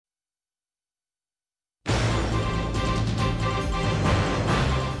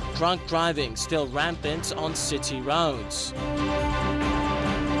drunk driving still rampant on city roads.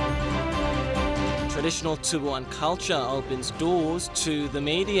 Traditional Tubuan culture opens doors to the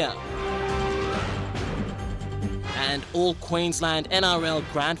media. And all Queensland NRL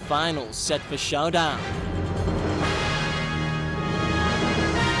Grand Final set for showdown.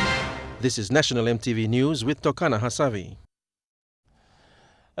 This is National EMTV News with Tokana Hasavi.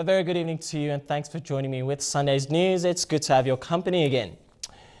 A very good evening to you and thanks for joining me with Sunday's news. It's good to have your company again.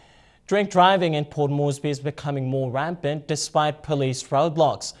 Drink driving in Port Moresby is becoming more rampant despite police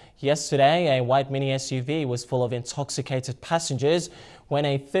roadblocks. Yesterday, a white mini SUV was full of intoxicated passengers when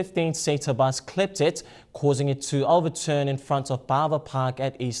a 15-seater bus clipped it, causing it to overturn in front of Bava Park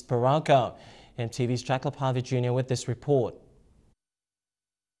at East Barocco. EMTV's Jack Lapavi Jr. with this report.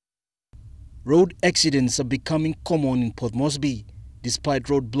 Road accidents are becoming common in Port Moresby. Despite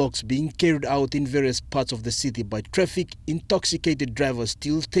roadblocks being carried out in various parts of the city by traffic, intoxicated drivers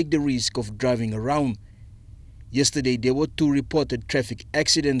still take the risk of driving around. Yesterday, there were 2 reported traffic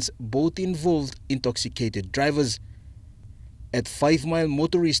accidents, both involved intoxicated drivers. At 5 Mile,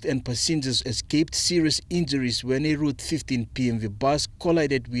 motorists and passengers escaped serious injuries when a Route 15 PMV bus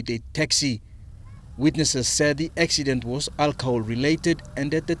collided with a taxi. Witnesses said the accident was alcohol-related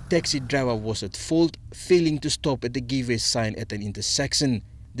and that the taxi driver was at fault, failing to stop at the give-way sign at an intersection.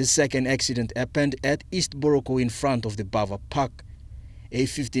 The second accident happened at East Barocco in front of the Bava Park. A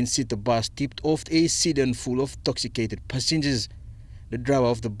 15-seater bus tipped off a sedan full of intoxicated passengers. The driver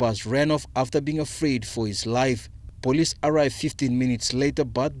of the bus ran off after being afraid for his life. Police arrived 15 minutes later,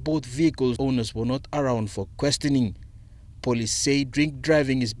 but both vehicles' owners were not around for questioning. Police say drink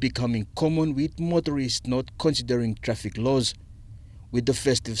driving is becoming common, with motorists not considering traffic laws. With the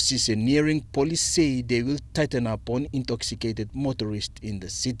festive season nearing, police say they will tighten up on intoxicated motorists in the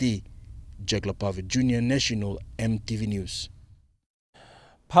city. Jack Lapavi Jr., National EMTV News.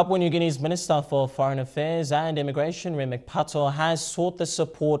 Papua New Guinea's Minister for Foreign Affairs and Immigration, Rimek Pato, has sought the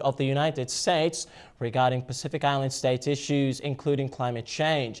support of the United States regarding Pacific Island state issues, including climate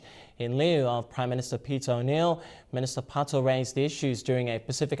change. In lieu of Prime Minister Peter O'Neill, Minister Pato raised the issues during a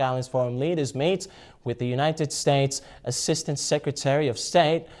Pacific Islands Forum leaders meet with the United States Assistant Secretary of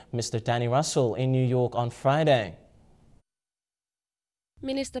State, Mr. Danny Russell, in New York on Friday.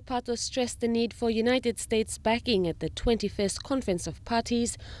 Minister Pato stressed the need for United States backing at the 21st Conference of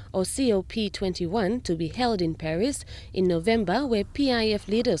Parties, or COP21, to be held in Paris in November, where PIF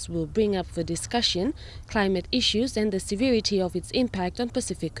leaders will bring up for discussion climate issues and the severity of its impact on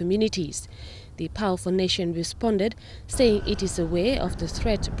Pacific communities. The powerful nation responded, saying it is aware of the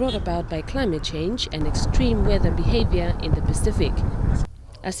threat brought about by climate change and extreme weather behavior in the Pacific.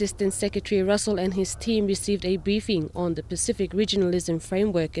 Assistant Secretary Russell and his team received a briefing on the Pacific Regionalism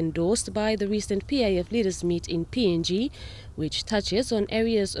Framework endorsed by the recent PIF leaders meet in PNG, which touches on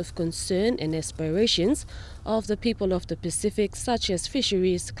areas of concern and aspirations of the people of the Pacific, such as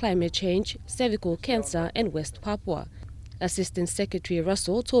fisheries, climate change, cervical cancer and West Papua. Assistant Secretary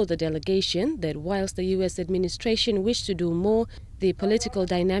Russell told the delegation that whilst the U.S. administration wished to do more, the political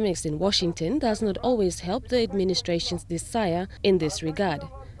dynamics in Washington does not always help the administration's desire in this regard.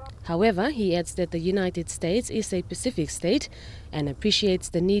 However, he adds that the United States is a Pacific state and appreciates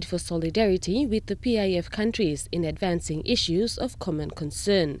the need for solidarity with the PIF countries in advancing issues of common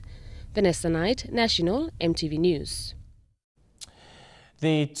concern. Vanessa Knight, National EMTV News.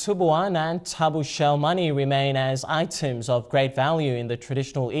 The Tubuan and tabu shell money remain as items of great value in the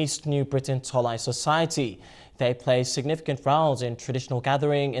traditional East New Britain Tolai society. They play significant roles in traditional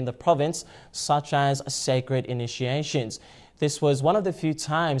gathering in the province, such as sacred initiations. This was one of the few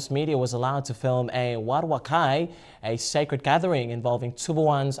times media was allowed to film a warwakai, a sacred gathering involving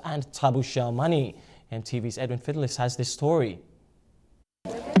Tubuans and tabu shell money. EMTV's Edwin Fidelis has this story.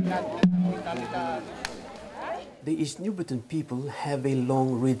 The East New Britain people have a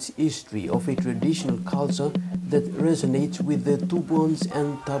long, rich history of a traditional culture that resonates with the Tubuans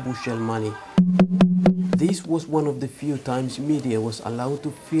and tabu shell money. This was one of the few times media was allowed to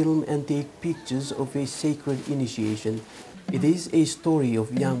film and take pictures of a sacred initiation. It is a story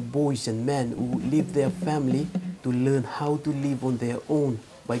of young boys and men who leave their family to learn how to live on their own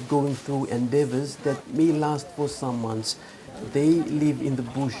by going through endeavors that may last for some months. They live in the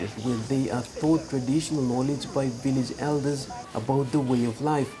bushes where they are taught traditional knowledge by village elders about the way of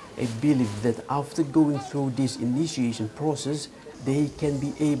life. A belief that after going through this initiation process, they can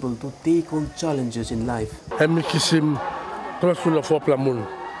be able to take on challenges in life. And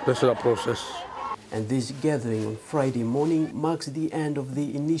this gathering on Friday morning marks the end of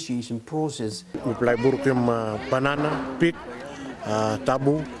the initiation process. Banana, pig,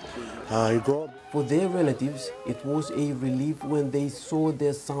 tabu, For their relatives, it was a relief when they saw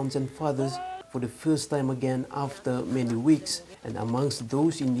their sons and fathers for the first time again after many weeks. And amongst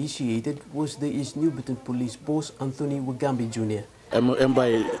those initiated was the East New Britain Police boss Anthony Wagambi Jr.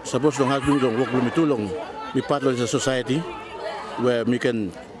 Suppose don't have work too long. Be part of the society where we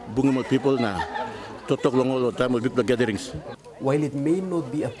can bring more people now to talk long all the time with big gatherings. While it may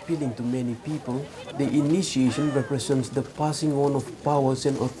not be appealing to many people, the initiation represents the passing on of powers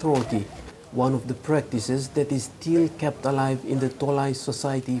and authority, one of the practices that is still kept alive in the Tolai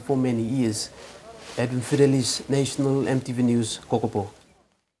society for many years. Edwin Fidelis, National MTV News, Kokopo.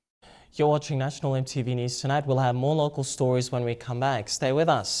 You're watching National MTV News tonight. We'll have more local stories when we come back. Stay with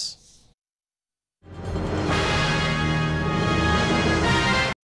us.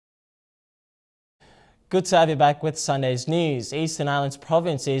 Good to have you back with Sunday's news. Eastern Islands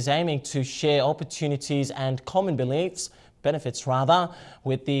Province is aiming to share opportunities and common benefits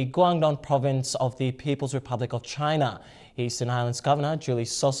with the Guangdong Province of the People's Republic of China. Eastern Highlands Governor Julie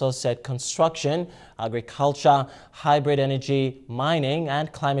Soso said construction, agriculture, hybrid energy, mining and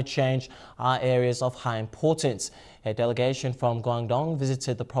climate change are areas of high importance. A delegation from Guangdong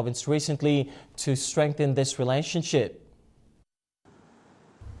visited the province recently to strengthen this relationship.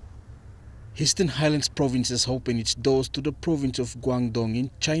 Eastern Highlands Province has opened its doors to the province of Guangdong in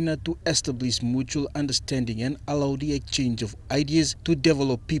China to establish mutual understanding and allow the exchange of ideas to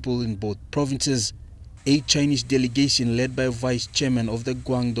develop people in both provinces. A Chinese delegation led by Vice Chairman of the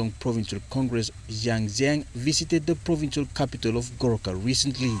Guangdong Provincial Congress, Zhang Zhang, visited the provincial capital of Goroka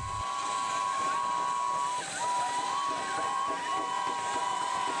recently.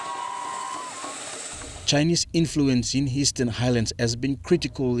 Chinese influence in Eastern Highlands has been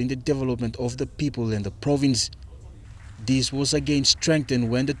critical in the development of the people and the province. This was again strengthened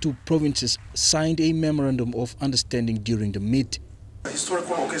when the two provinces signed a memorandum of understanding during the meet. A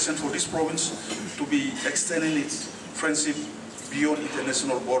historical occasion for this province to be extending its friendship beyond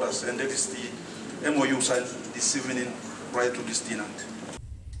international borders, and that is the MOU signed this evening prior to this dinner.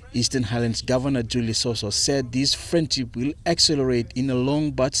 Eastern Highlands Governor Julie Soso said this friendship will accelerate in a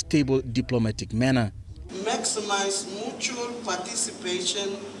long but stable diplomatic manner. Maximize mutual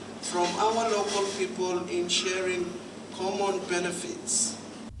participation from our local people in sharing common benefits.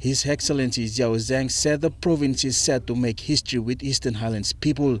 His Excellency Zhao Zhang said the province is set to make history with Eastern Highlands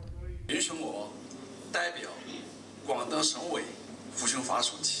people.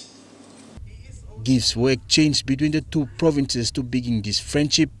 Gifts were exchanged between the two provinces to begin this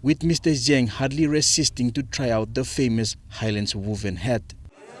friendship, with Mr. Zhang hardly resisting to try out the famous Highlands woven hat.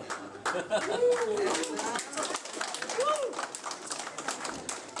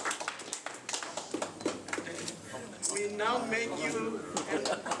 We now make you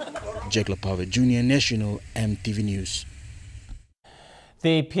Jack LaPava Jr., National MTV News.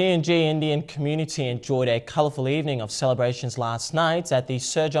 The PNG Indian community enjoyed a colourful evening of celebrations last night at the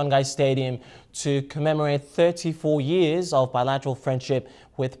Sir John Guy Stadium to commemorate 34 years of bilateral friendship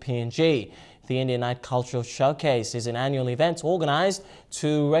with PNG. The Indian Night Cultural Showcase is an annual event organised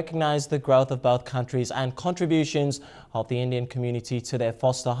to recognise the growth of both countries and contributions of the Indian community to their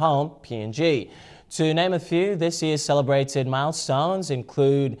foster home, PNG. To name a few, this year's celebrated milestones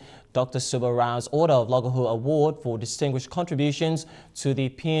include Dr. Subba Rao's Order of Logohu Award for distinguished contributions to the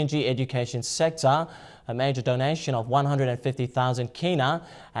PNG education sector, a major donation of 150,000 kina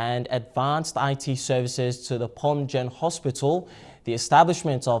and advanced IT services to the Pomgen Hospital, the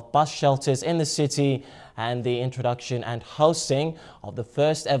establishment of bus shelters in the city, and the introduction and hosting of the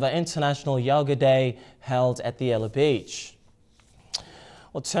first ever International Yoga Day held at the Ella Beach.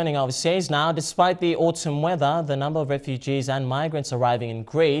 Well, turning overseas now, despite the autumn weather, the number of refugees and migrants arriving in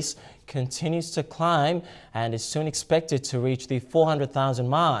Greece continues to climb and is soon expected to reach the 400,000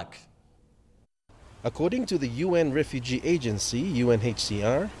 mark. According to the UN Refugee Agency,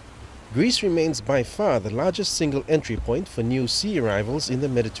 UNHCR, Greece remains by far the largest single entry point for new sea arrivals in the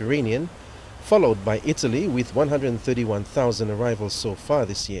Mediterranean, followed by Italy with 131,000 arrivals so far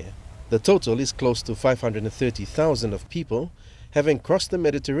this year. The total is close to 530,000 of people having crossed the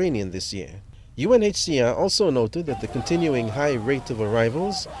Mediterranean this year. UNHCR also noted that the continuing high rate of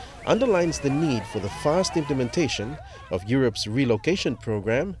arrivals underlines the need for the fast implementation of Europe's relocation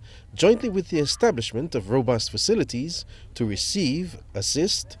program, jointly with the establishment of robust facilities to receive,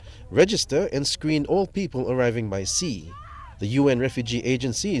 assist, register and screen all people arriving by sea. The UN Refugee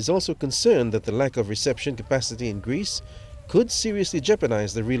Agency is also concerned that the lack of reception capacity in Greece could seriously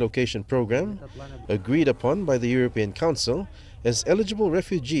jeopardize the relocation program, agreed upon by the European Council, as eligible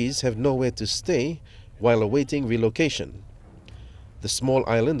refugees have nowhere to stay while awaiting relocation. The small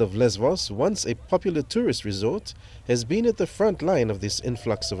island of Lesbos, once a popular tourist resort, has been at the front line of this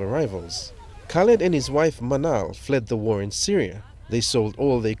influx of arrivals. Khaled and his wife Manal fled the war in Syria. They sold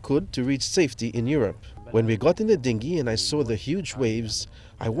all they could to reach safety in Europe. When we got in the dinghy and I saw the huge waves,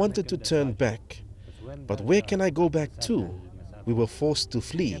 I wanted to turn back. But where can I go back to? We were forced to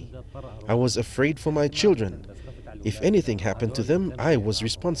flee. I was afraid for my children. If anything happened to them, I was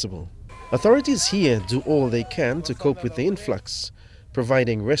responsible. Authorities here do all they can to cope with the influx,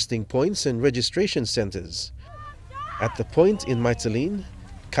 providing resting points and registration centers. At the point in Mytilene,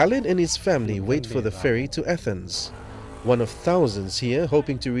 Khaled and his family wait for the ferry to Athens, one of thousands here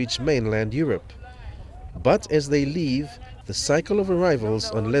hoping to reach mainland Europe. But as they leave, the cycle of arrivals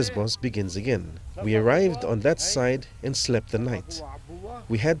on Lesbos begins again. We arrived on that side and slept the night.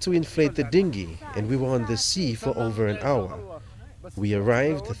 We had to inflate the dinghy and we were on the sea for over an hour. We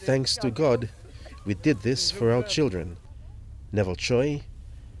arrived thanks to God. We did this for our children. Neville Choi,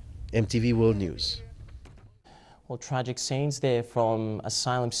 EMTV World News. Well, tragic scenes there from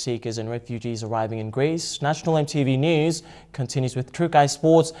asylum seekers and refugees arriving in Greece. National EMTV News continues with Trukai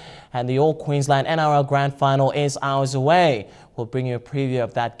Sports, and the All Queensland NRL Grand Final is hours away. We'll bring you a preview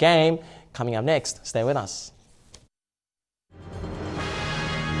of that game coming up next. Stay with us.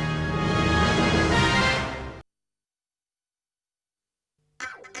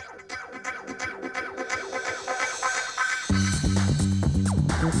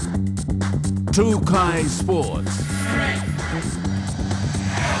 Trukai Sports.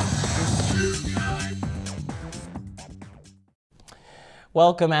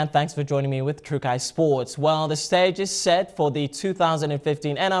 Welcome and thanks for joining me with Trukai Sports. Well, the stage is set for the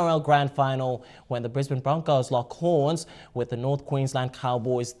 2015 NRL Grand Final when the Brisbane Broncos lock horns with the North Queensland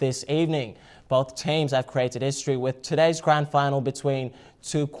Cowboys this evening. Both teams have created history with today's Grand Final between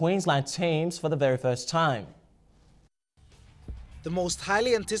two Queensland teams for the very first time. The most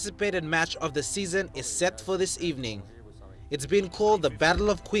highly anticipated match of the season is set for this evening. It's been called the Battle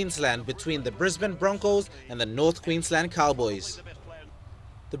of Queensland between the Brisbane Broncos and the North Queensland Cowboys.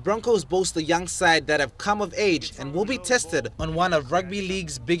 The Broncos boast a young side that have come of age and will be tested on one of rugby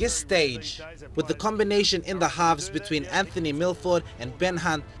league's biggest stage, with the combination in the halves between Anthony Milford and Ben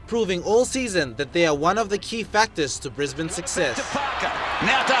Hunt proving all season that they are one of the key factors to Brisbane's success. To Parker.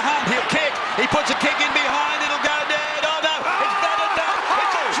 Now to Hunt, he'll kick. He puts a kick in behind, it'll go dead. Oh no, it's better done.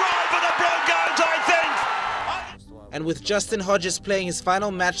 It's a try for the Broncos, I think. And with Justin Hodges playing his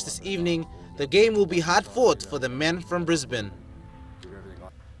final match this evening, the game will be hard fought for the men from Brisbane.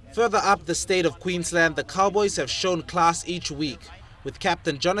 Further up the state of Queensland, the Cowboys have shown class each week, with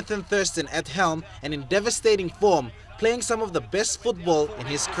captain Jonathan Thurston at helm and in devastating form, playing some of the best football in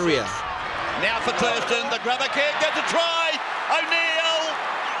his career. Now for Thurston, the grubber kick, gets a try. O'Neill,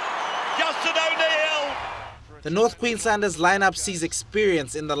 Justin O'Neill. The North Queenslanders lineup sees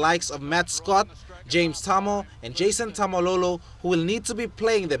experience in the likes of Matt Scott, James Tamo and Jason Tamalolo, who will need to be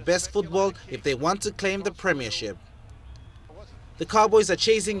playing their best football if they want to claim the premiership. The Cowboys are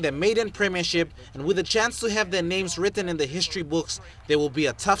chasing their maiden premiership, and with a chance to have their names written in the history books, they will be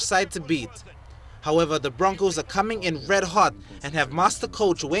a tough side to beat. However, the Broncos are coming in red hot and have master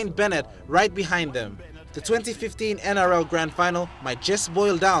coach Wayne Bennett right behind them. The 2015 NRL Grand Final might just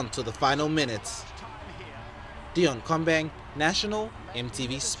boil down to the final minutes. Dion Kombang, National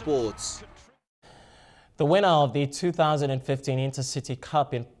EMTV Sports. The winner of the 2015 Intercity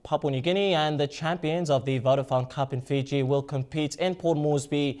Cup in Papua New Guinea and the champions of the Vodafone Cup in Fiji will compete in Port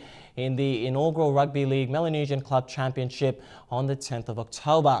Moresby in the inaugural Rugby League Melanesian Club Championship on the 10th of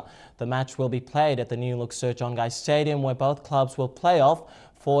October. The match will be played at the new look Sir John Guy Stadium, where both clubs will play off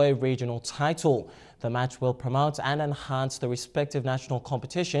for a regional title. The match will promote and enhance the respective national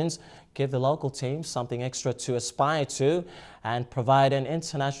competitions, give the local teams something extra to aspire to, and provide an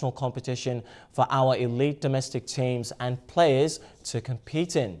international competition for our elite domestic teams and players to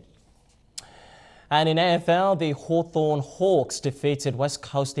compete in. And in AFL, the Hawthorn Hawks defeated West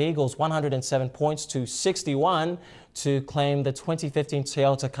Coast Eagles 107 points to 61 to claim the 2015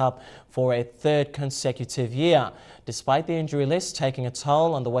 Toyota Cup for a third consecutive year. Despite the injury list taking a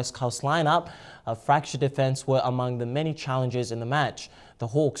toll on the West Coast lineup, a fractured defence were among the many challenges in the match. The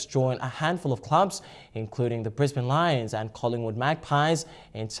Hawks joined a handful of clubs, including the Brisbane Lions and Collingwood Magpies,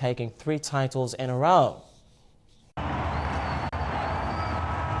 in taking 3 titles in a row. And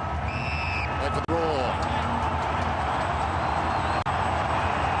the draw.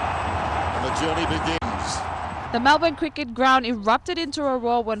 And the journey begins. The Melbourne Cricket Ground erupted into a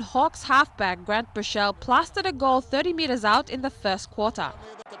roar when Hawks halfback Grant Bushell plastered a goal 30 metres out in the first quarter.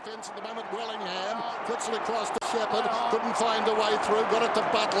 The chance at the moment. Wellingham puts it across to Shepherd. Couldn't find a way through. Got it to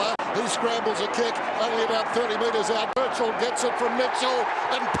Butler. He scrambles a kick. Only about 30 metres out. Birchall gets it from Mitchell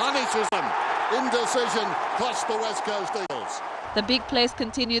and punishes them. Indecision cost the West Coast Eagles. The big plays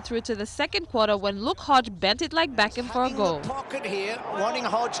continued through to the second quarter when Luke Hodge bent it like Beckham for a goal. Pocket here, wanting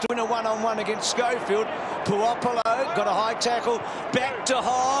Hodge to win a one-on-one against Schofield. Puopolo got a high tackle, back to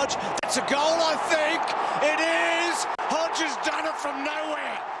Hodge. That's a goal, I think. It is. Hodge has done it from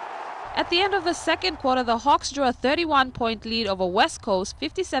nowhere. At the end of the second quarter, the Hawks drew a 31-point lead over West Coast,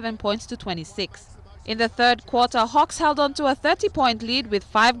 57 points to 26. In the third quarter, Hawks held on to a 30-point lead with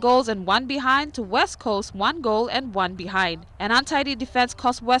 5 goals and 1 behind to West Coast 1 goal and 1 behind. An untidy defense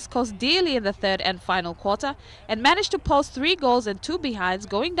cost West Coast dearly in the third and final quarter and managed to post 3 goals and 2 behinds,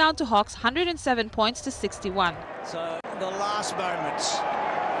 going down to Hawks 107 points to 61. So the last moments,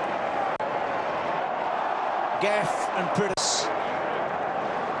 Gaff and Prittis.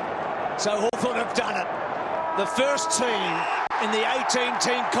 So Hawthorn have done it. The first team in the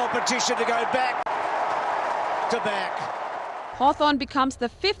 18-team competition to go back to back. Hawthorn becomes the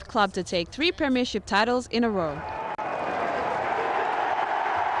 5th club to take 3 premiership titles in a row.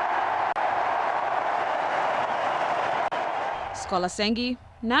 Scholar Sengi,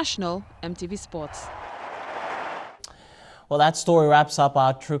 National, EMTV Sports. Well, that story wraps up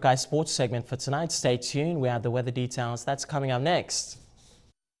our Trukai Sports segment for tonight. Stay tuned. We have the weather details. That's coming up next.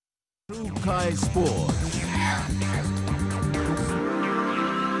 Trukai Sports.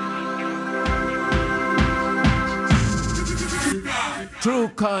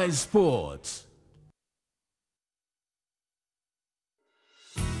 Trukai Sports.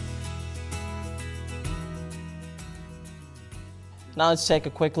 Now let's take a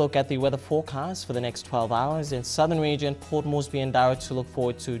quick look at the weather forecast for the next 12 hours. In southern region, Port Moresby and Darra to look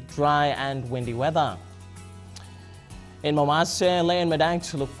forward to dry and windy weather. In Momase, Ley and Madang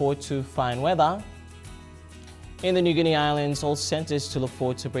to look forward to fine weather. In the New Guinea Islands, all centres to look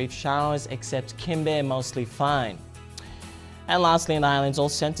forward to brief showers except Kimbe, mostly fine. And lastly, in the islands, all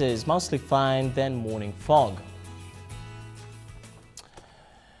centres mostly fine, then morning fog.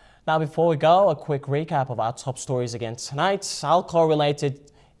 Now, before we go, a quick recap of our top stories again tonight.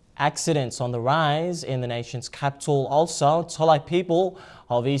 Alcohol-related accidents on the rise in the nation's capital. Also, Tolai people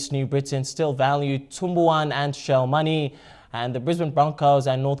of East New Britain still value Tubuan and shell money. And the Brisbane Broncos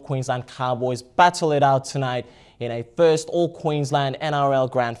and North Queensland Cowboys battle it out tonight in a first All-Queensland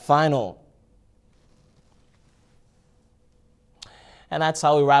NRL Grand Final. And that's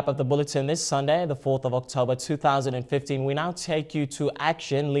how we wrap up the bulletin this Sunday, the 4th of October 2015. We now take you to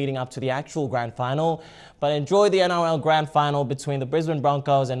action leading up to the actual Grand Final. But enjoy the NRL Grand Final between the Brisbane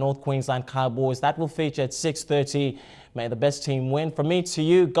Broncos and North Queensland Cowboys. That will feature at 6:30. May the best team win. From me to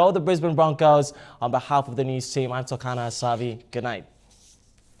you, go the Brisbane Broncos. On behalf of the news team, I'm Tokana Asavi. Good night.